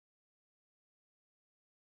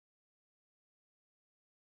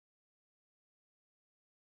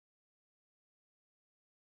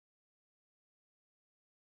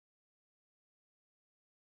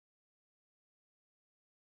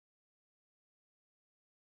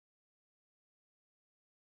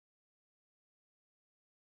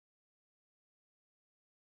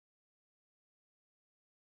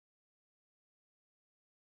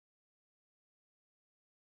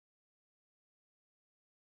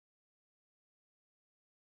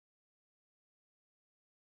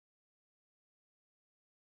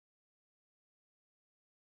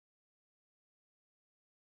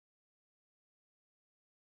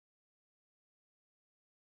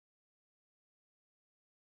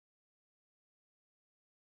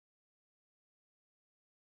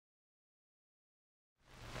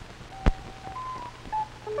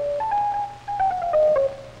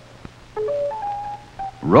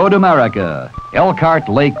Road America, Elkhart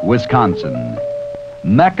Lake, Wisconsin.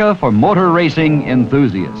 Mecca for motor racing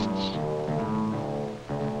enthusiasts.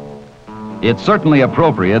 It's certainly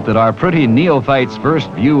appropriate that our pretty neophyte's first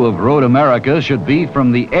view of Road America should be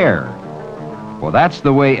from the air. For that's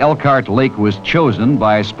the way Elkhart Lake was chosen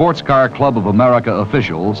by Sports Car Club of America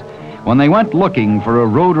officials when they went looking for a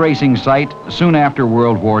road racing site soon after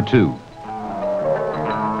World War II.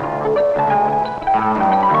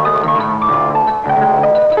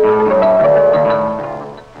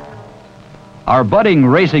 Our budding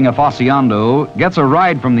racing aficionado gets a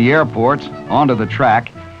ride from the airport onto the track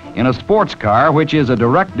in a sports car which is a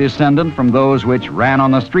direct descendant from those which ran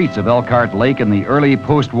on the streets of Elkhart Lake in the early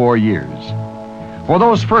post-war years. For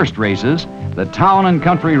those first races, the town and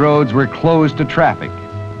country roads were closed to traffic.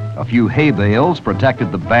 A few hay bales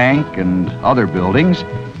protected the bank and other buildings,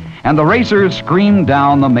 and the racers screamed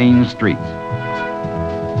down the main street.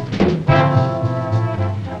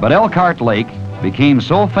 But Elkhart Lake became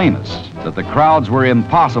so famous that the crowds were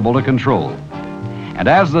impossible to control. And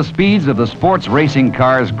as the speeds of the sports racing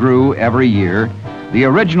cars grew every year, the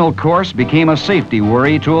original course became a safety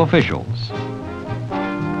worry to officials.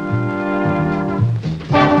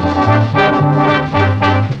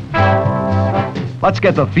 Let's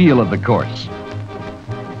get the feel of the course.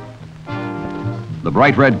 The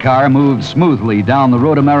bright red car moves smoothly down the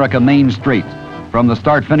Road America main street from the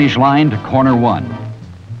start-finish line to corner one.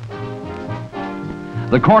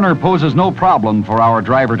 The corner poses no problem for our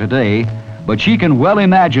driver today, but she can well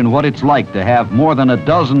imagine what it's like to have more than a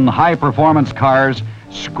dozen high-performance cars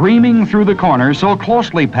screaming through the corner so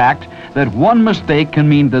closely packed that one mistake can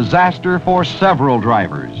mean disaster for several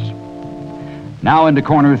drivers. Now into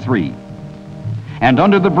corner three, and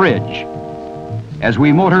under the bridge, as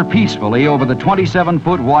we motor peacefully over the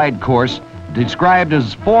 27-foot wide course described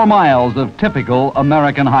as 4 miles of typical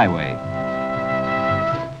American highway.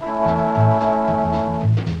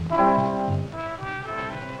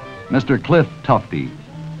 Mr. Cliff Tufty,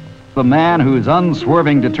 the man whose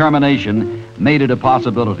unswerving determination made it a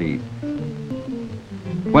possibility.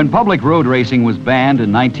 When public road racing was banned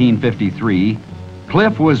in 1953,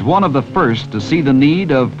 Cliff was one of the first to see the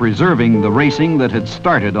need of preserving the racing that had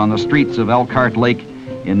started on the streets of Elkhart Lake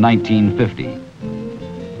in 1950.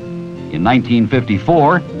 In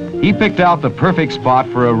 1954, he picked out the perfect spot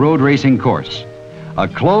for a road racing course, a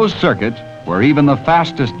closed circuit where even the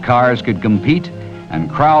fastest cars could compete and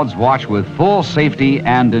crowds watch with full safety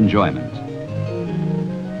and enjoyment.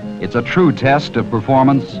 It's a true test of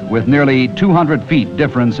performance with nearly 200 feet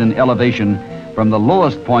difference in elevation from the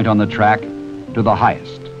lowest point on the track to the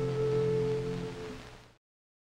highest.